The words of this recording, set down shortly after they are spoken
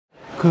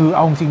คือเอ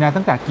าจริงนะ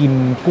ตั้งแต่กิน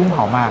กุ้งเผ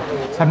ามา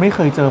ฉันไม่เค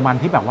ยเจอมัน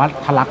ที่แบบว่า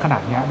ทะลักขนา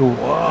ดนี้ดู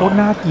โคตร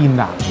น่ากิน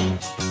อ่ะ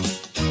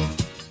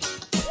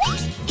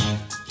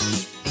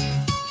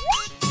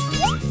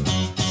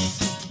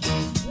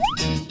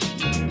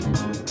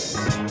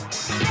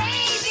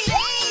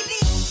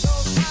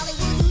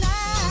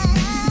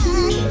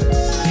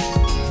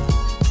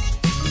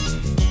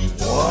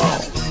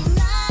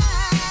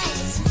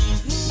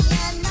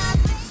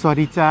สวัส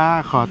ดีจ้า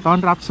ขอต้อน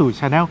รับสู่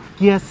ช anel เ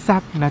กียร์แซ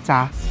บนะจ๊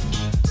ะ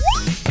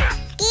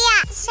เกีย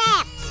ร์แซ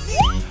บ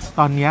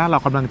ตอนนี้เรา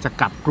กำลังจะ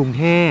กลับกรุงเ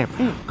ทพ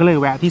ก็เลย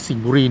แวะที่สิง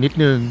ห์บุรีนิด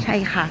นึงใช่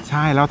ค่ะใ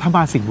ช่แล้วถ้าม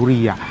าสิงห์บุรี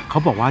อ่ะเขา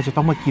บอกว่าจะ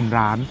ต้องมากิน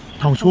ร้าน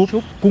ทองชุบ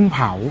กุ้งเผ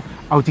า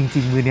เอาจ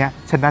ริงๆมื้อนี้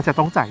ฉันน่าจะ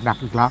ต้องจ่ายหนัก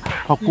อีกแล้ว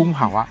เพราะกุ้งเผ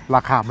าอะร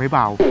าคาไม่เบ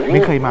าไ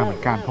ม่เคยมาเหมือ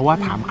นกันเพราะว่า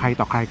ถามใคร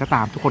ต่อใครก็ต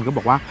ามทุกคนก็บ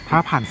อกว่าถ้า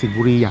ผ่านสิงห์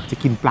บุรีอยากจะ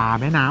กินปลา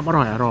แม่น้ำอ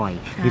ร่อย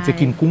หรือจะ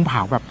กินกุ้งเผ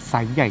าแบบไซ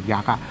ส์ใหญ่ยั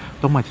กษ์อะ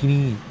ต้องมาที่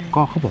นี่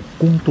ก็เขาบอก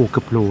กุ้งตัวเกื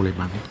อบโลเลย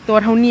มั้งตัว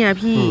เท่าเนี้ย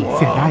พี่เ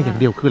สียได้อย่าง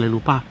เดียวคืออะไร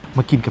รู้ป่ะม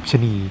ากินกับชะ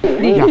นี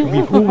อยากมี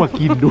ผู้มา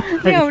กินด้วย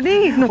เดี๋ยวดิ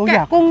หนูแก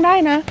ะกุ้งได้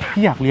นะ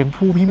พี่อยากเลี้ยง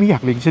ผู้พี่ไม่อยา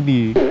กเลี้ยงชะนี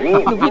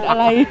หนูผิดอะ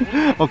ไร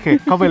โอเค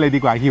เข้าไปเลยดี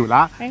กว่าหิวล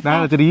ะนะ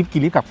เราจะรีบกิ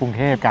นรีบกลับกรุงเ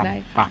ทพกัน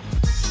ไป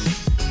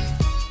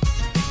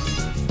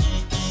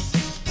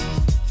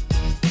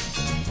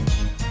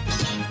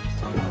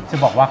จ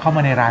ะบอกว่าเข้าม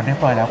าในร้านเรียบ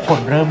ร้อยแล้วคน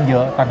เริ่มเย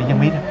อะตอนนี้ยัง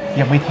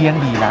ไม่เที่ยง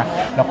ดีนะ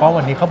แล้วก็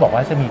วันนี้เขาบอกว่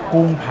าจะมี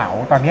กุ้งเผา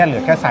ตอนนี้เหลื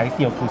อแค่ไซส์เ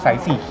ดียวคือไซ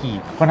ส์4ขี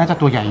ดก็น่าจะ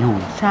ตัวใหญ่อยู่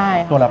ใช่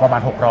ตัวละประมา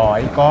ณ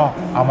600ก็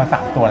เอามา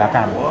3ตัวแล้ว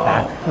กันนะ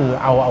คือ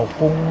เอา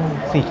กุ้ง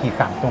4ขีด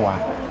3ตัว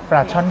ปล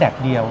าช่อนแดด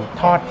เดียว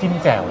ทอดจิ้ม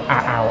แจ่วเ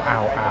อา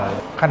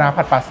คะน้า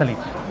ผัดปลาสลิด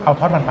เอา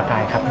ทอดมันปลากา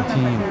ยครับคุณ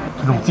ชี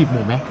ขนมจีบห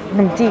มูไหมข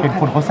นมจีบเป็น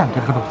คนเขาสั่งเป็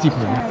นขนมจีบ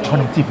ห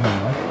มู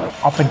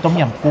เอาเป็นต้ม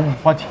ยำกุ้ง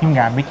เพราะทีมง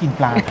านไม่กิน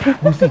ปลา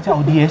ดูสิจะเอ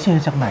า DHA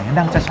จากไหน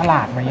นางจะฉล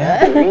าดไหมเนี่ย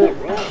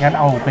งั้น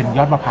เอาเป็นย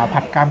อดมะพร้าว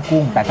ผัดก้าม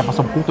กุ้งแต่จะผส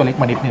มกุ้งตัวเล็ก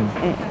มานิดนึง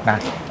นะ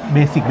เบ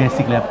สิก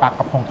เลยปลาก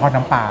ระพงทอด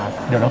น้ำปลา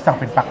เดี๋ยวเราสั่ง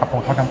เป็นปลากระพง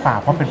ทอดน้ำปลา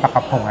เพราะเป็นปลากร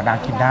ะพงนาง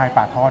กินได้ป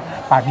ลาทอด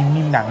ปลา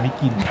นิ่มๆนางไม่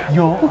กินเ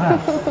ยอะอะ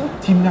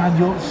ทีมงาน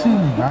เยอะซึ่ง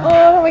นะ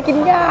ทำไมกิน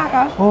ยากอ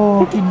ะ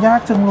กินยาก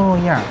จังเล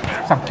ยอะ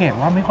สังเกต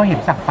ว่าไม่ค่อยเห็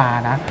นสั่งปลา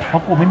นะเพรา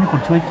ะกูไม่มีค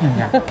นช่วยกิน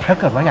ไงถ้า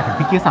เกิดว่าอยากเห็น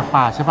พี่เกียร์สั่งป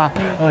ลาใช่ป่ะ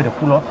เดี๋ยว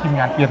กูลดทีม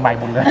งานเปลี่ยนใหม่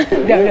หมดเลย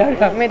เดี๋ยว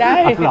ไม่ได้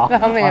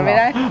ทำไม่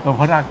ได้เ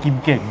พราะนางกิน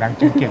เก่งนาง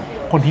กินเก่ง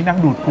คนที่นั่ง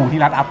ดูดปูที่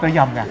ร้านอัพเตอร์ย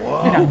ำเนี่ย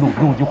ที่นาง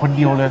ดูดอยู่คนเ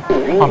ดียวเลย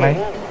เอาไหม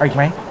เอาอีกไ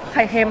หมไ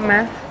ข่เค็มไหม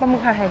ปลาหมึ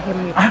กผัดไข่เค็ม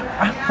มี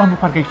ปลาหมึก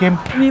ผัดไข่เค็ม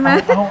มีไหม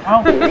เอา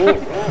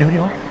เดี๋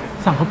ยว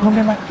สั่งเพิ่มไ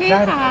ด้ไหมได้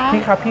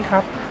พี่ครั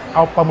บเอ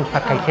าปลาหมึกผั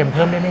ดไข่เค็มเ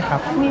พิ่มได้ไหมครับ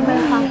มีไหม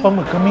คะปลาห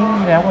มึกก็ไม่มี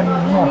แล้ววันนี้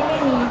หมด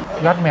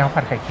ยอดแมว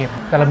ผัดไข่เค็ม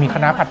แต่เรามีคะ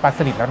น้าผัดปลาส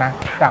ลิดแล้วนะ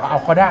แต่เอา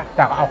ก็ได้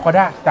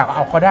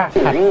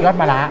ผัดยอด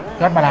มะ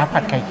ระผั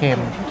ดไข่เค็ม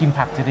กิน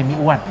ผักจะได้ไม่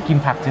อ้วน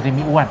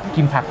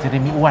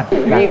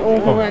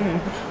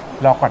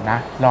รอก่อนนะ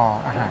รอ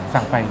อาหาร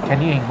สั่งไปแค่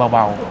นี้เองเบ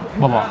า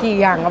กี่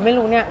อย่างก็ไม่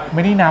รู้เนี่ยไ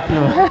ม่ได้นับเล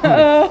ย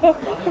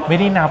ไม่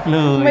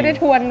ได้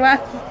ทวนว่า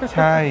ใ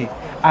ช่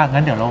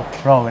งั้นเดี๋ยวเรา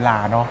รอเวลา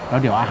เนาะแล้ว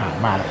เดี๋ยวอาหาร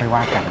มาแล้วค่อยว่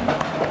ากัน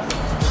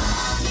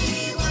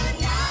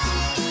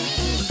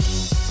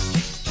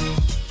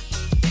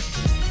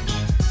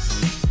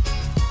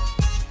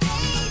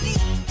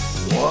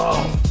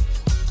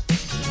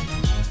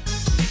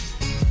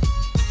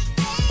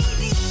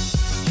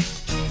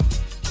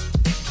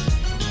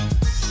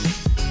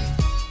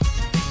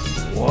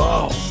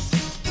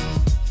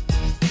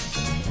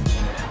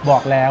บอ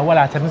กแล้วเว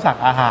ลาฉันสั่ง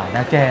อาหารน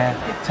ะแก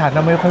ฉัน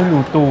ไม่ค่อย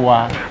รู้ตัว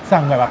สั่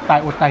งแบบตาย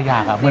อดตายอยา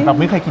กเหมือนแบบ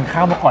ไม่เคยกินข้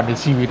าวมาก่อนใน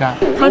ชีวิต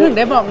เขาถึงไ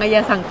ด้บอกไงอย่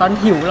าสั่งตอน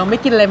หิวเราไม่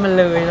กินอะไรมัน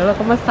เลยแล้วเรา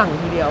ก็มาสั่ง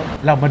ทีเดียว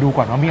เรามาดู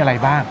ก่อนว่ามีอะไร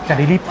บ้างจะไ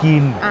ด้รีบกิ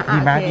นดี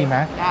ไหม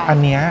อัน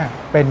นี้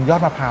เป็นยอ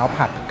ดมะพร้าว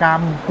ผัดก้า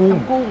มกุ้ง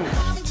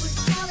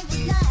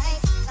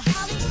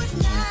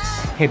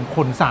เห็นค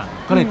นสั่ง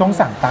ก็เลยต้อง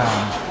สั่งตาม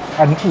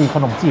อันนี้คือข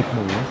นมจีบห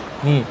มู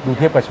นี่ดูเ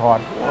ทียบกับช้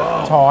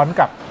อน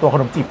กับตัวข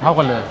นมจีบเท่า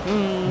กันเลย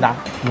นะ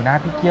อยู่หน้า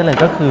พี่เกียร์เลย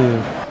ก็คือ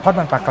ทอด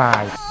มันปลากรา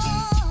ย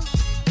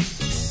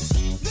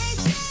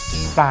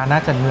ปลาน่า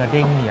จะเนื้อเ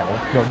ด้งเหนียว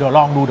เดี๋ยวล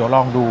อ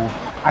งดู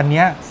อัน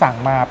นี้สั่ง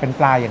มาเป็น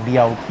ปลาอย่างเดี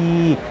ยวที่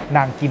น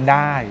างกินไ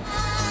ด้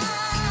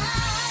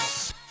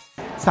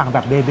สั่งแบ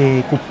บเบ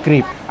กรุบกริ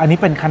บอันนี้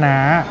เป็นคะน้า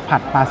ผั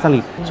ดปลาสลิ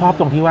ดชอบ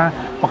ตรงที่ว่า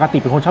ปกติ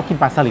เป็นคนชอบกิน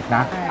ปลาสลิดน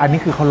ะอันนี้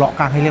คือเขาเลาะ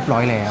กลางให้เรียบร้อ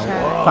ยแล้ว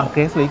ฝั่งเก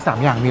รซเหลืออีก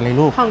3อย่างมีอะไร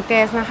ลูกของเกร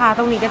ซนะคะต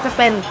รงนี้ก็จะเ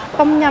ป็น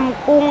ต้มย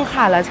ำกุ้ง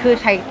ค่ะแล้วคือ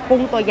ใช้กุ้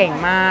งตัวใหญ่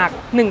มาก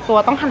1ตัว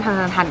ต้อง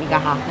ทันอีกอ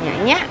ะค่ะอย่า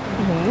งเงี้ย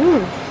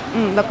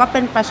แล้วก็เป็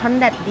นปลาช่อน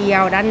แดดเดีย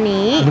วด้าน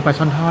นี้มีปลา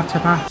ช่อนทอดใช่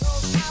ปะ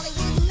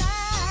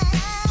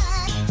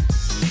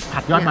ผั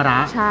ดยอดมะระ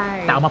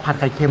แต่เอามาผัด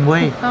ไข่เค็มเว้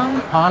ย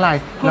เพราะอะไร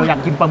เราอยาก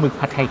กินปลาหมึก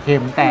ผัดไข่เค็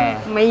มแต่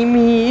ไม่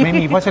มี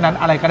เพราะฉะนั้น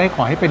อะไรก็ได้ข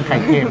อให้เป็นไข่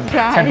เค็ม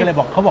ฉันก็เลย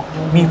บอกเขาบอก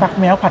มีฟัก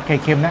แมวผัดไข่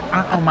เค็มนะ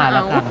เอามาแ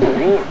ล้วกัน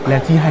และ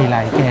ที่ไฮไล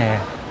ท์แก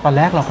ตอนแ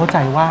รกเราเข้าใจ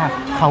ว่า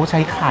เขาใช้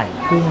ไข่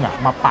กุ้ง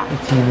มาปะอี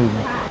กทีนึง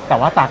แต่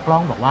ว่าตากล้อ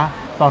งบอกว่า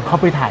ตอนเข้า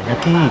ไปถ่ายนะ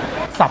ที่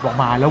สับออก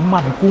มาแล้ว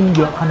มันกุ้งเ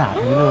ยอะขนาด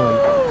นี้เลย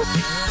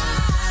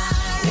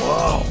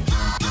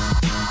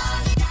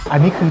อัน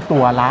นี้คือ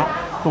ตัวล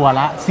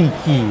ะ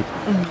4 ขีด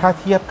ถ้า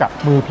เทียบกับ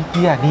มือพี่เ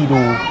กียร์นี่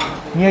ดู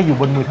เนี่ยอยู่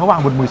บนมือถ้าวาง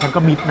บนมือฉันก็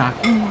มิดนะ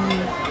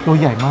ตัว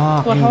ใหญ่มาก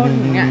ตัวเท่านี้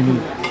เนี่ย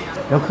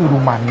แล้วคือดู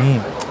มันนี่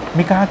ไ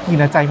ม่กล้ากิน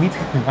นะใจไม่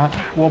ถึงอะ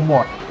กลัวหม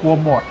ดกลัว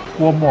หมดก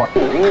ลัวหมด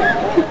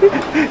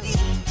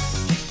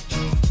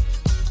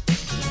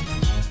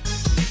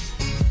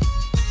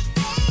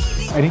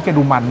อันนี้แก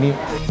ดูมันนี่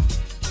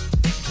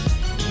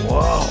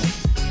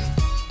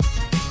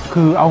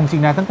คือเอาจริ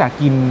งนะตั้งแต่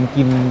กิ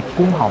น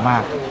กุ้งเผามา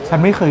ฉัน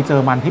ไม่เคยเจ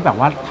อมันที่แบบ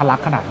ว่าทะลั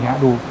กขนาดนี้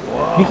ดู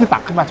นี่คือตั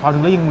กขึ้นมาช้อนนึ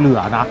งแล้วยังเหลื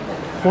อนะ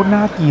โคตรน่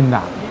ากิน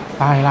อ่ะ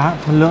ตายละ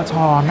มันเลอะ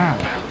ช้อนน่ะ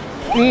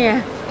นี่ไง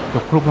เดี๋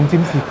ยวคลุกน้ำจิ้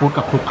มซีฟู้ด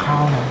กับคลุกข้า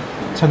วนะ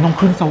ฉันต้อง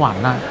ขึ้นสวรร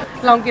ค์น่ะ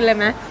ลองกินเลย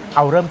ไหม เอ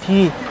าเริ่ม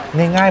ที่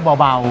ง่ายๆเ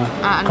บา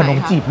อันไหน ๆขนม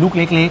จีบลูก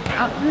เล็ก เล็ก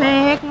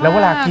ๆ แล้วเว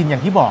ลากินอย่า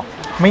งที่บอก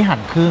ไม่หั่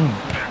นครึ่ง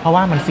เพราะ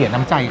ว่ามันเสีย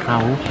น้ำใจเข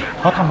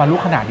าทำมาลู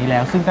กขนาดนี้แล้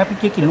วซึ่งถ้าพี่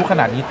เก๊กินลูกข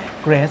นาดนี้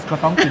เกรซก็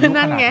ต้องกินลูก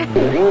ขนาดนี้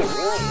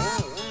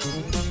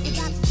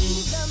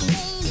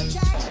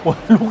โอ้ย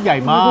ลูกใหญ่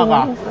มาก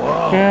อ่ะ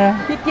แก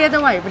พี่เกียร์จะ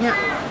ไหวปะเนี่ย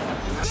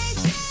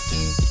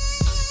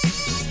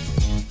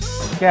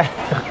แก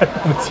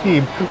มาชิ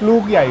มลู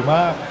กใหญ่ม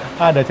าก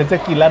เดี๋ยวฉันจะ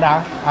กินแล้วนะ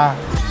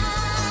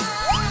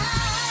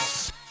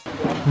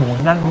หมู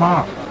แน่นมา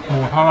กหมู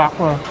ทะลัก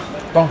เลย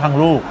ต้องทั้ง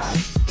ลูก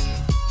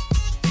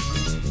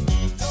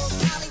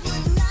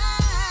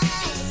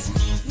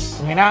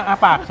ไงนะ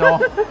ปากโชว์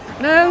 1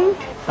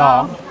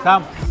 2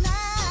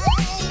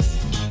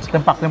 3เต็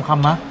มปากเต็มค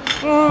ำมะ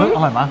เฮ้ยอ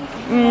ร่อยมะ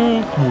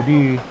หมู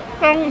ดี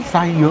ไ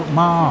ส้เยอะ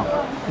มาก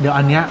เดี๋ยว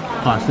อันเนี้ย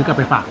ขอซื้อกลับไ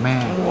ปฝากแม่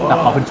แต่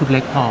ขอเป็นชุดเล็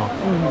กพอ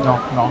เ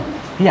นาะ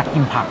พี่อยากกิ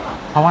นผัก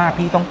เพราะว่า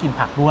พี่ต้องกิน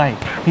ผักด้วย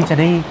พี่จะ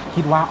ได้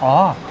คิดว่าอ๋อ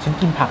ฉัน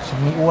กินผักฉัน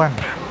ไม่อ้วน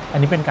อัน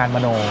นี้เป็นการม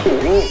โน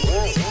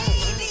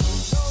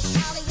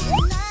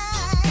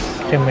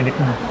เค็มไปนิด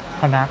นึง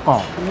คะน้ากรอ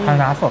บคะ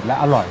น้าสดและ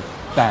อร่อย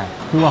แต่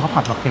พี่ว่าเขา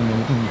ผัดมาเค็ม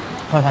นิดนึง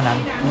เพราะฉะนั้น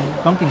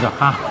ต้องกินกับ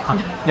ข้าว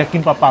อย่ากิ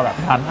นเปล่าๆแบบ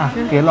นั้น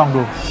เก๋ลอง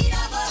ดู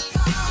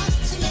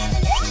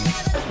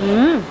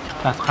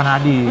แต่คะน้า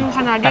ดี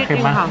แต่เค็ม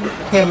ไหม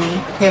เค็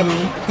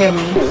ม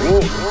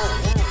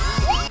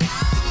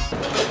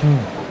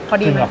พอ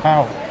ดี กินกับข้า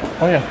ว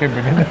ก็อย่าเค็มไป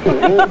นิดนึง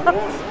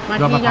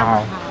ยอดมะพร้า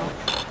ว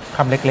ค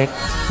ำเล็ก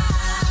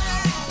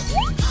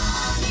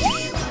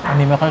ๆอัน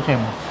นี้ไม่ค่อยเค็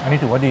มอันนี้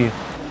ถือว่าดี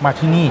มา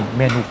ที่นี่เ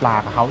มนูปลา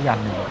กับเขาอย่าง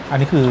หนึ่งอัน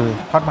นี้คือ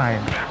ทอดมัน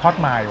วะทอด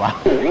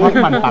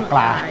มันปล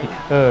า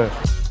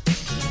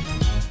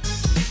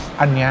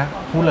อันเนี้ย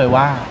พูดเลย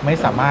ว่าไม่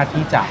สามารถ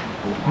ที่จะ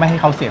ไม่ให้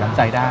เขาเสียน้ำใ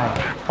จได้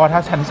เพราะถ้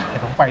าฉันใส่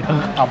ลงไปทั้ง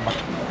ค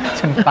ำ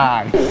ฉันตา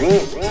ย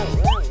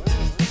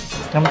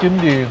น้ำจิ้ม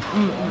ดี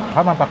ท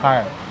อดมันปลากาย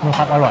มัน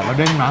คัดอร่อยแล้ว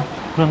เด้งนะ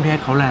เครื่องเทศ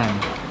เขาแรง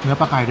เนื้อ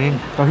ปลากายเด้ง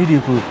ตัวที่ดี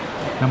คือ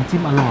น้ำจิ้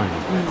มอร่อย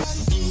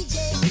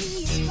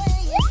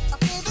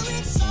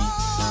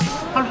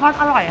ทอด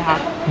อร่อยค่ะ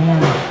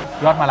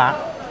ยอดมะระ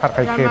ผัดไ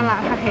ข่เค็มยอดมะระ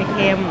ผัดไข่เ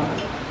ค็ม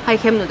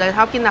หนูจะช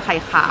อบกินแต่ไข่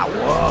ขาว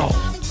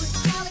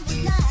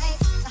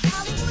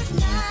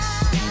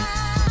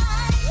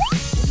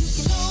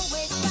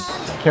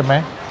เค็มไหม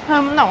เค็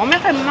มแต่ว่าไม่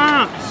เค็มมา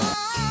ก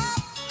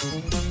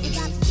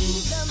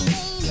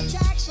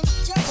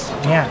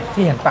เนี่ย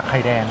ที่เห็นตักไข่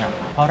แดงอ่ะ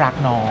เพราะรัก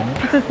น้อง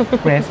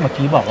เกรซเมื่อ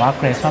กี้บอกว่าเ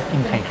กรซชอบกิ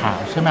นไข่ขาว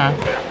ใช่ไหม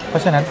เพรา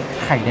ะฉะนั้น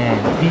ไข่แดง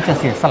พี่จะ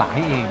เสียสละใ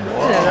ห้เองเ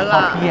พรา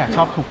ะพี่ช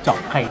อบถูกเจาะ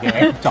ไข่แด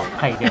งเจาะไ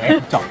ข่แดง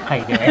เจาะไข่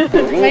แดง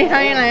ไม่ใ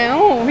ช่แล้ว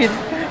ผิด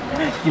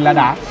กินแล้ว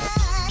นะ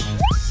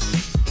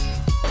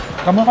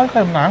ก็ไม่ค่อยเ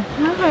ค็มนะ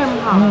ไม่เค็ม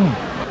ค่ะ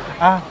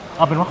เ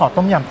อาเป็นว่าขอ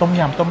ต้มยำ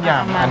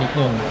อันนิด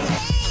นึง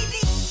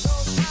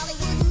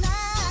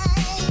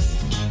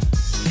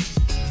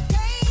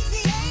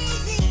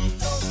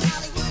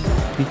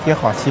พี่เกียร์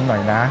ขอชิมหน่อ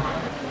ยนะ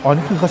อ๋อ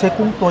นี่คือเขาใช้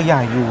กุ้งตัวให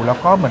ญ่อยู่แล้ว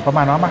ก็เหมือนประม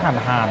าณว่ามาหั่น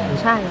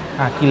ใช่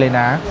กินเลย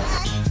นะ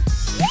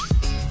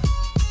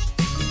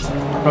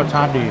รสช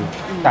าติดี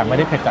แต่ไม่ไ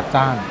ด้เผ็ดจัด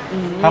จ้าน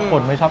ถ้าค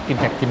นไม่ชอบกิน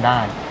เผ็ดกินได้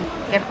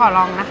เดี๋ยวขอล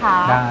องนะคะ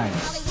ได้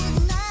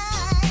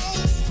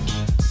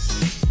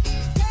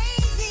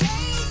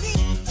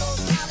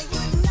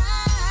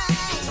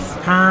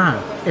ถ้า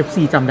FC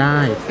จำได้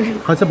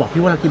เขาจะบอก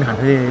พี่ว่าเรากินอาหาร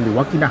ทะเลหรือ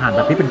ว่ากินอาหารแบ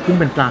บที่เป็นกุ้ง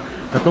เป็นปลา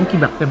เราต้องกิน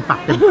แบบเต็มปาก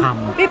เต็มค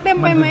ำเต็ม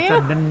ไปไหมมั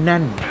นจะแน่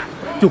น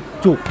ๆ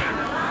จุก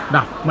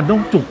ดับมันต้อ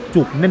ง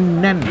จุกแ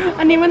น่นๆ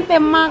อันนี้มันเต็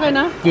มมากเลย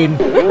นะกิน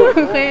โ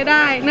อเคไ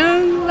ด้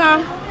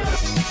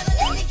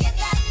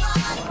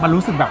มัน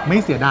รู้สึกแบบไม่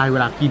เสียดายเว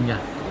ลากินไง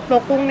ตัว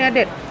กุ้งเนี่ยเ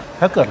ด็ด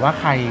ถ้าเกิดว่า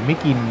ใครไม่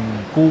กิน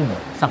กุ้ง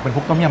สั่งเป็นพ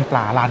วกต้มยำปล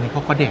าร้านนี้เข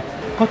าก็เด็ด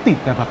ก็ติด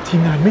แต่แบบที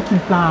มงานไม่กิน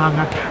ปลาไ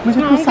งไม่ใ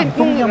ช่คือสั่ง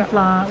ต้มยำปล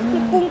า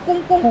กุ้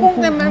ง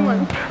เต็มไปหมด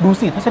ดู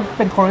สิถ้าฉันเ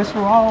ป็นคอเลสเตอ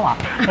รอลอ่ะ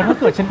แต่ถ้า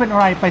เกิดฉันเป็นอะ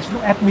ไรไปฉันต้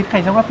องแอดมิดใคร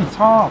จะรับผิด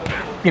ชอบ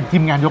เปลี่ยนที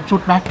มงานยกชุ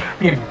ดไหมเ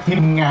ปลี่ยนที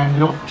มงาน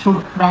ยกชุด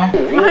ไหม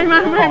ไ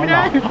ม่ไ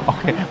ด้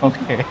โอเ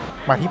ค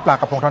มาที่ปลา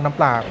กระพงทอดน้ำ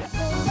ปลา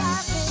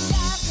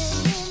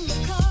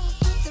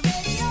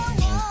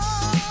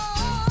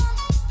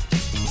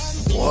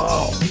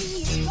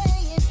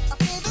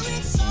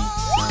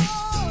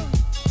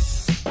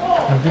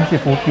น้ำจิ้มซี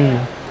ฟู้ดคือ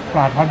ปล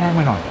าทอดแห้งไป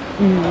หน่อย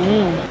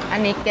อัน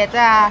นี้แกจ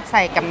ะใ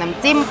ส่กับน้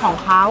ำจิ้มของ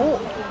เขา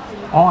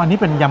อันนี้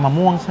เป็นยำมะ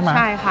ม่วงใช่ไหมใ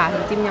ช่ค่ะน้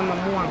ำจิ้มยำมะ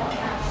ม่วง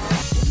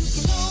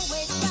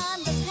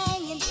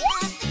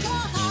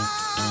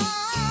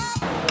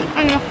อ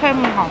อันนี้เค็ม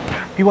ค่ะ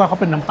พี่ว่าเขา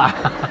เป็นน้ำปลา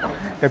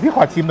แต่พี่ข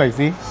อชิมหน่อย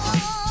สิ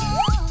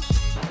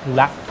ดู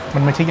ละมั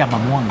นไม่ใช่ยำมะ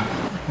ม่วง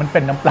มันเป็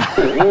นน้ำปลา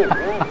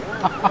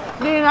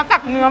ดีนะตั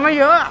กเนื้อมา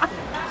เยอะ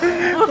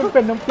มันเ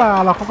ป็นน้ำปลา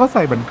แล้วเขาก็ใ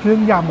ส่เหมือนเครื่อง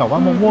ยำแบบว่า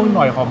มะม่วงห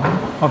น่อยห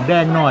อมแด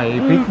งหน่อย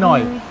พริกหน่อ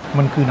ย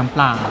มันคือน้ำป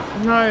ลา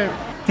ใช่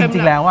จ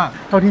ริงๆแล้วอ่ะ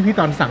เท่าที่พี่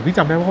ตอนสั่งพี่จ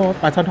ำได้ว่า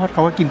ปลาช่อนทอดเข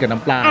าก็กินกับน้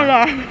ำปลา อ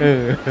ร่อย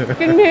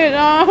กินผิด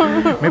อ่ะ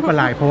ไม่เป็น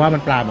ไรเพราะว่ามั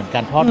นปลาเหมือนกั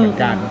นทอดเหมือน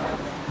กัน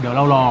เดี๋ยวเ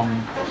ราลอง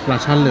ปลา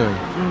ช่อนเลย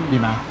ดี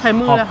ไหม ใช้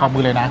มือเลย ขอมื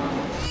อเลยนะ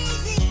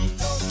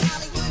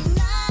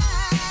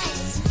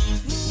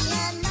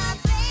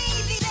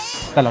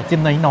แต่เราจิ้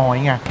มน้อย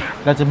ๆไง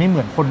เราจะไม่เห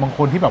มือนคนบางค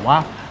นที่แบบว่า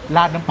ร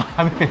าดน้ำปลา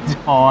ไม่เป็น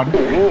ช้อน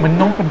มัน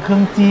ต้องเป็นเครื่อ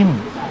งจิ้ม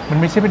มัน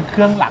ไม่ใช่เป็นเค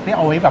รื่องหลักที่เ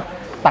อาไว้แบบ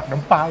ตักน้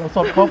ำปลาเราส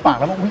ดเข้าปาก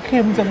แล้วบอกอุ้ยเค็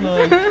มจังเล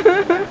ย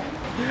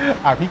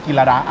พี่กิน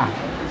ละดา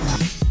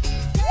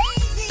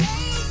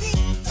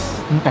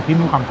แต่พี่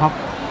มีความชอบ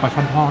ปลาช่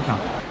อนทอดนะ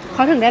เข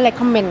าถึงได้เลค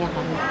คอมเมนต์ไงค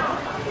ะ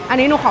อัน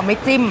นี้หนูขอไม่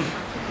จิ้ม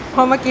เพร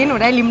าะเมื่อกี้หนู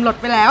ได้ลิ้มรส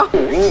ไปแล้ว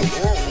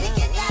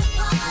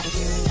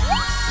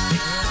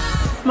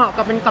เหมาะ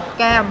กับเป็นกับแ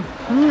ก้ม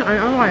อัน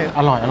นี้อร่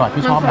อย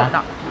พี่ชอบนะ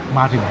ม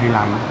าถึงไฮไล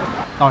ท์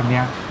ตอนเนี้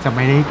ยจะไ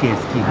ม่ได้เกส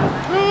กิน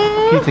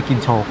พี่จะกิน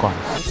โชว์ก่อน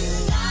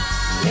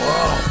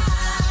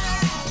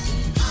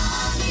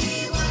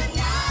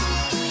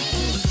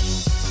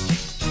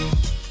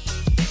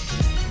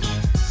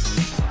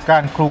กา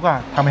รคลุก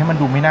ทำให้มัน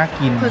ดูไม่น่า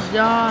กินสุด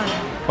ยอด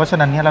เพราะฉะ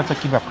นั้นเนี่ยเราจะ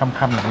กินแบบค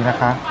ำๆอย่างนี้นะ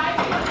คะ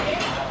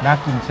น่า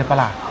กินใช่ปะ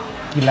ล่ะ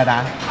กินละนะ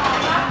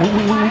อุ้ย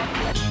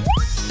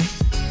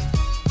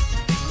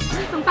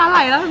น้ำตาไหล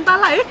แล้วน้ำตา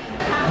ไหล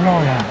อร่อ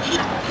ย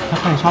ถ้า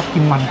ใครชอบกิ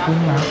นมันกุ้ง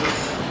นะ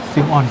เสี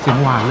ยงอ่อนเสียง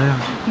หวานเลย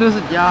ดู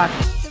สุดยอด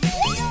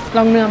ล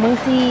องเนื้อมั่ง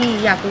สิ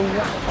อยากรู้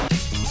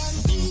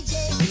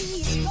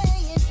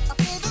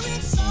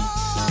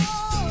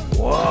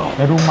แ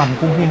ล้วดูมัน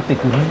กุ้งที่ยังติด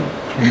อยู่นี่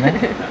เห็นไหม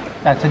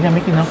แต่ฉันยังไ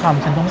ม่กินทั้งค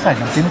ำฉันต้องใส่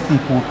น้ำจิ้มซี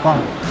ฟู้ดก่อน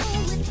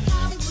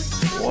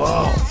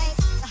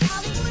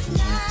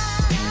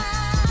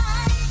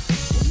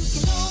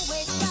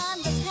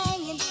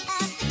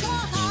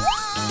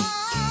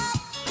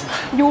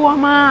ยั่ว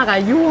มาก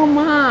ยั่ว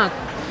มาก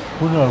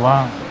พูดเลยว่า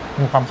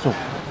มีความสุข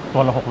ตั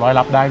วละ600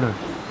รับได้เลย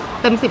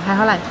เต็ม10ให้เ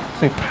ท่าไหร่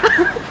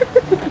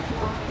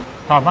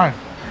10ทำไหม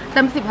เ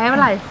ต็ม10ให้เท่า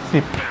ไหร่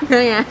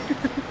10ไง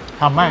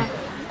ทำไหม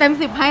เต็ม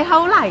10ให้เท่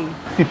าไหร่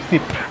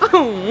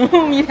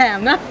10มีแถม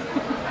นะ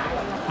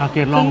เก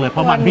ดลองเลยเพร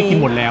าะมันพี่กิน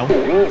หมดแล้ว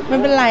ไม่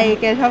เป็นไร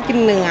เกดชอบกิน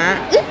เนื้อ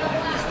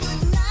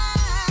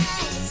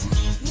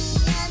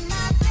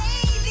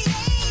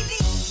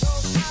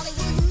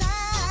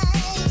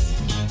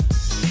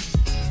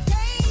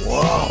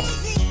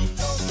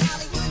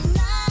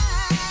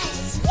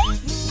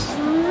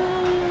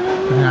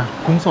เป็นไง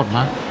กุ้งสดม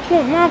ากส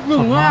ดมากถึ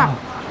งมาก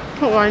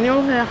600นี่โอ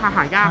เคค่ะห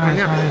ายากนะเ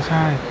นี่ยใ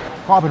ช่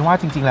ก็เอาเป็นว่า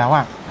จริงๆแล้ว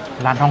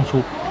ร้านทองชุ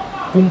บ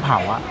กุ้งเผา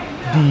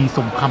ดีส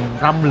มค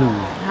ำร่ำลือ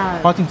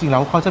เพราะจริงๆแล้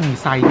วเขาจะมี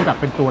ไซส์ที่แบบ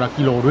เป็นตัวละ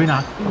กิโลด้วยน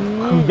ะ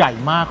คือใหญ่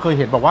มากเคย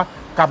เห็นบอกว่า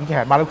กำแข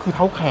นมาแล้วคือเ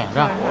ท่าแขน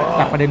แ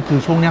ต่ประเด็นคือ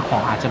ช่วงนี้ขอ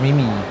งอาจจะไม่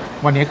มี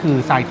วันนี้คือ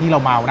ไซส์ที่เรา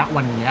มาณ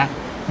วันนี้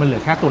มันเหลื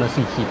อแค่ตัวละ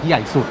4 ขีดที่ให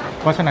ญ่สุด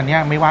เพราะฉะนั้นเนี่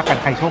ยไม่ว่ากัน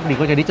ใครโชคดี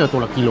ก็จะได้เจอตั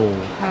วละกิโล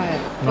ใช่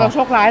เราโช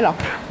คร้ายเหรอ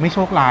ไม่โช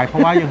คร้ายเพรา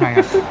ะว่ายังไง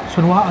ฉั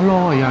นว่าอ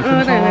ร่อยฉัน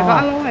ชอบก็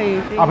อร่อย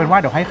เอาเป็นว่า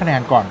เดี๋ยวให้คะแน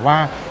นก่อนว่า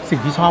สิ่ง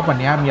ที่ชอบวัน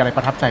นี้มีอะไรป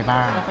ระทับใจบ้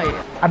าง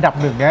อันดับ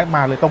1เนี่ยม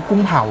าเลยต้องกุ้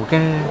งเผาแก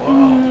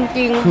จ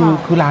ริง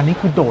คือร้านนี้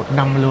คือโดด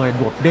นำเลย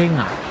โดดเด้ง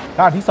แ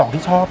ล้วอันที่2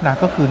ที่ชอบนะ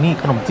ก็คือนี่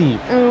ขนมจีบ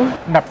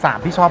อันดับ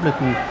3ที่ชอบเลย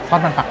คือทอด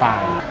มันปลากรา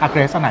ยเกร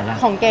ซไหน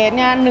ของเกสเ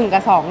นี่ย1กั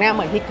บ2เนี่ยเห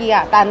มือนพี่เกีย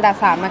ร์แต่อันดับ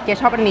3เกส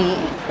ชอบอันนี้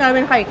เลยเ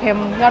ป็นไข่เค็ม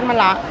ยอดมะ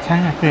ระใช่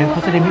เกรซเข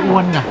าจะได้ไม่อ้ว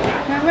นไง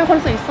เป็นคน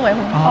สวยๆข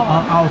องเขา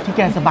เอาที่แ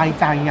กสบาย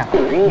ใจ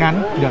งั้น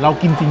เดี๋ยวเรา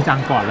กินจริงจัง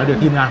ก่อนแล้วเดี๋ยว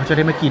ทีมงานเขาจะไ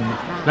ด้มากิน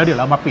แล้วเดี๋ยว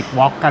เรามาปิดว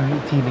อล์กกัน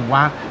อีกทีหนึ่ง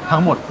ว่าทั้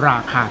งหมดรา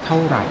คาเท่า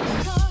ไหร่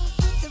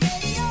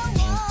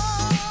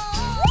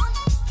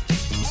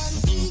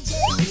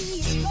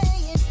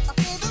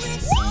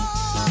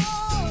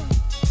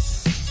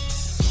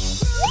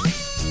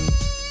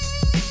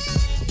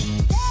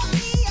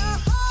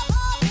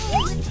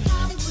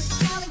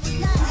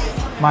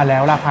มาแล้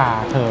วราคา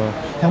เธอ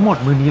ทั้งหมด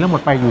มื้อนี้เราหม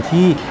ดไปอยู่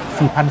ที่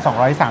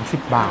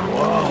 4,230 บาท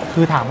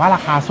คือถามว่าร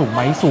าคาสูงไห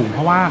มสูงเพ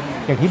ราะว่า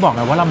อย่างที่บอกไ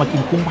งว่าเรามากิ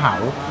นกุ้งเผา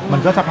มัน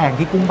ก็จะแพง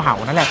ที่กุ้งเผา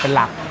นั่นแหละเป็นห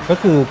ลักก็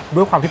คือ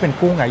ด้วยความที่เป็น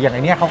กุ้งอย่างไอ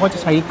เนี้ยเขาก็จะ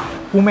ใช้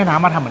กุ้งแม่น้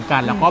ำมาทำเหมือนกั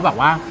นแล้วก็แบบ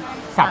ว่า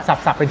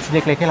สับเป็นชิ้นเ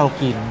ล็กๆให้เรา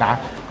กินนะ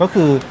ก็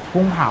คือ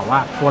กุ้งเผา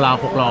ตัวละ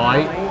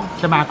600ใ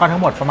ช่ไหมก็ทั้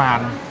งหมดประมาณ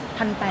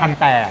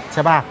 1,800 ใ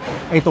ช่ป่ะ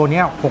ไอตัวเนี้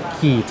ย6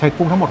 ขีดใช้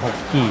กุ้งทั้งหมด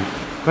6 ขีด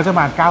ก็จะประ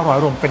มาณ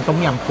900รวมเป็นต้ม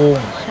ยำกุ้ง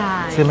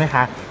ใช่ไหมค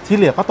ะ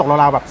ที่เหลือก็ตกร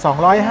าวๆแบบ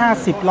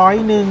250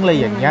 100นึงอะไร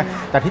อย่างเงี้ย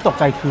แต่ที่ตก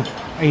ใจคือ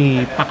ไอ้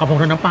ปลากระพง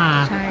ทอดน้ำปลา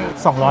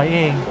200เอ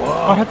ง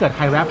ก็ถ้าเกิดใค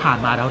รแวะผ่าน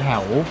มาแถ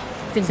ว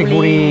สิงห์บุ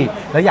รี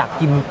แล้วอยาก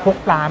กินพวก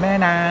ปลาแม่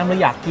น้ำแล้ว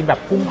อยากกินแบบ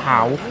กุ้งเผา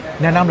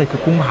แนะนำเลยคื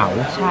อกุ้งเผา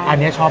อัน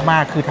นี้ชอบมา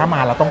กคือถ้าม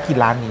าเราต้องกิน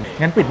ร้านนี้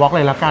งั้นปิดวอล์กเ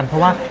ลยละกันเพรา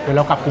ะว่าเดี๋ยวเ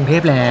รากลับกรุงเท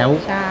พแล้ว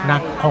นะ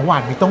ของหวา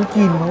นมีต้อง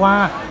กินเพราะว่า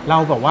เรา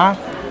แบบว่า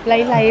ไ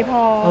ล่พ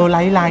อไ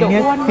ล่เนี่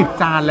ย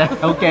10 จานแล้ว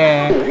โอเค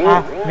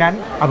งั้น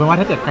เอาเป็นว่า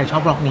ถ้าเกิดใครชอ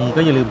บบล็อกนี้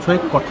ก็อย่าลืมช่วย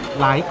กด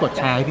ไลค์กดแ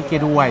ชร์ให้พี่เก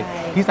ด้วย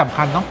ที่สำ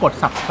คัญต้องกด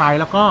subscribe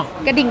แล้วก็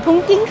กระดิ่งกุ้ง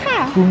กิ้งค่ะ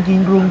กุ้งกิ้ง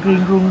รุง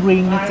ริ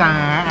งนะจ๊ะ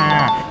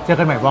เจอ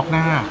กันใหม่บล็อกห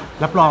น้า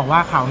รับรองว่า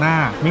คราวหน้า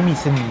ไม่มี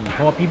ชนีเพ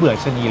ราะว่าพี่เบื่อ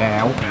ชนีแล้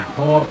ว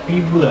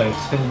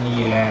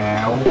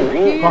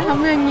ก็ท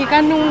ำอย่างนี้กั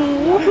นหนู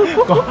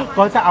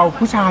ก็จะเอา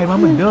ผู้ชายมา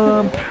เหมือนเดิ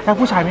มถ้า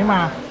ผู้ชายไม่ม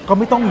าก็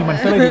ไม่ต้องมีมัน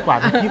ซะเลยดีกว่า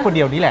มีพี่คนเ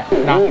ดียวนี่แหละ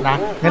นะ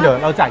งั้นเดี๋ยว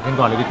เราจ่ายกัน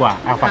ก่อนเลยดีกว่า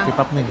ฝากติดแ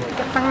ป๊บนึง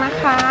ตังนะ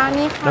คะ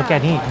นี่ค่ะแล้วแก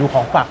นี่ดูข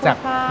องฝากจาก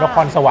นค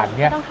รสวรรค์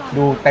เนี่ย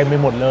ดูเต็มไป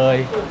หมดเลย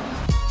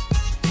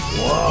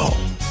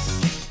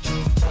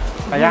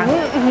ไปยัง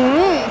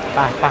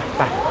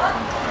ไป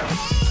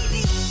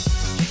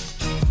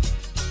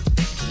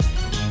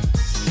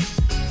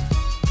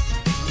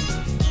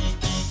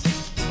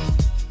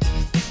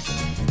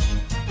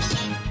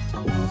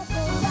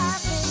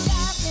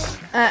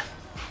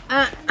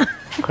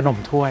ขนม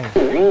ถ้ว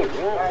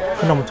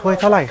ย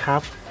เท่าไหร่ครั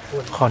บ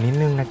ขอนิด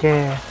นึงนะแก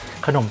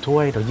ขนมถ้ว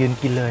ยเดี๋ยวยืน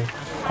กินเลย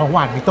ของหว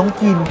านไม่ต้อง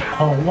กิน35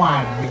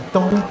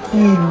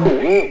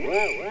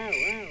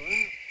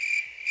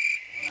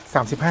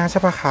ใ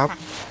ช่ปะครับ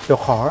เดี๋ยว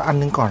ขออัน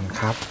นึงก่อน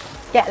ครับ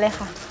แกะเลย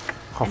ค่ะ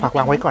ขอฝากว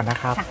างไว้ก่อนนะ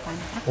ครับ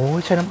โอ้ย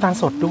ใช้น้ำตาล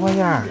สดด้วย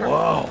อ่ะ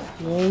ว้าว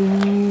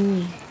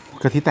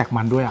กะทิแตก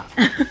มันด้วยอ่ะ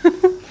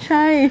ใ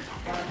ช่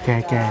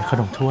แกข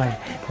นมถ้วย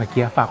เมื่อ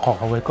กี้ฝากของ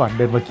เอาไว้ก่อนเ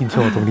ดินมากินโช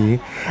ว์ตรงนี้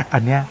อั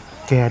นเนี้ย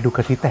แกดูก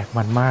ะทิแตก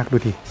มันมากดู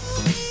ดิ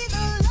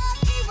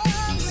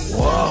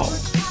ว้าว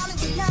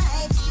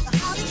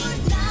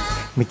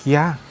เมื่อกี้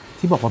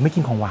ที่บอกว่าไม่กิ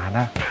นของหวาน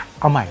นะ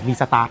เอาใหม่รี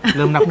สตาร์ทเ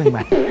ริ่มนับหนึ่งให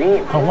ม่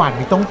ของหวานไ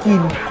ม่ต้องกิ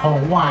น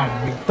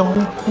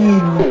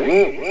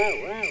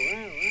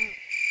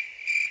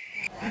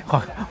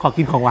ขอ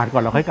กินของหวานก่อ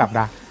นแล้วค่อยกลับ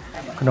นะ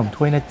ขนม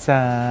ถ้วยนะจ๊ะ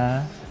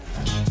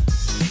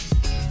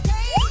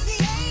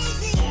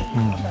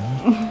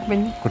เป็น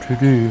กดที่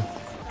ดี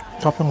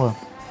ชอบจังเลย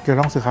เก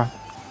ลองสิคะ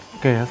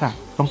เกลสัก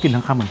ต้องกิน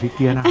ทั้งคำเหมือนพี่เ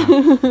กียนะคะ1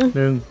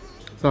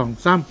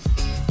 2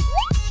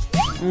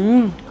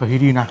 3กะทิ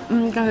ดีนะ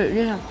กะทิ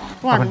ดีค่ะ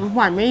หว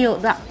านไม่เยอะ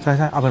ด้วยใช่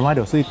เอาเป็นว่าเ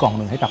ดี๋ยวซื้ออีกกล่องห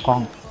นึ่งให้ตากล้อ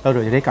งแล้วเ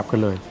ดี๋ยวจะได้กลับกัน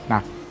เลยน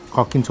ะข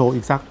อกินโชว์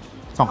อีกสัก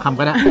2 คำ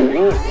ก็ได้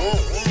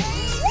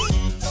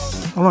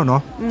อร่อยเนา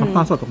ะน้ำต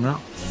าลสดตรงนี้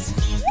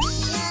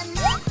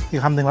อี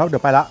กคำหนึ่งแล้วเดี๋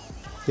ยวไปละ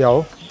เดี๋ยว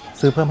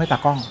ซื้อเพิ่มให้ตา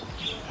กล้อง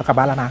แล้วกลับ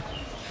บ้านแล้วนะ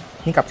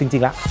นี่กลับจริ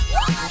งๆแล้ว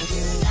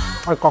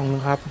เอากล่องนึ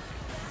งครับ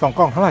2 ก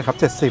ล่องเท่าไหร่ครับ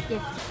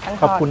70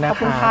ขอบคุณนะ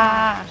คะ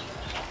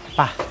ไ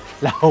ป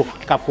เรา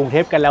กลับกรุงเท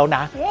พกันแล้วน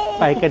ะ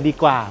ไปกันดี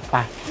กว่าไป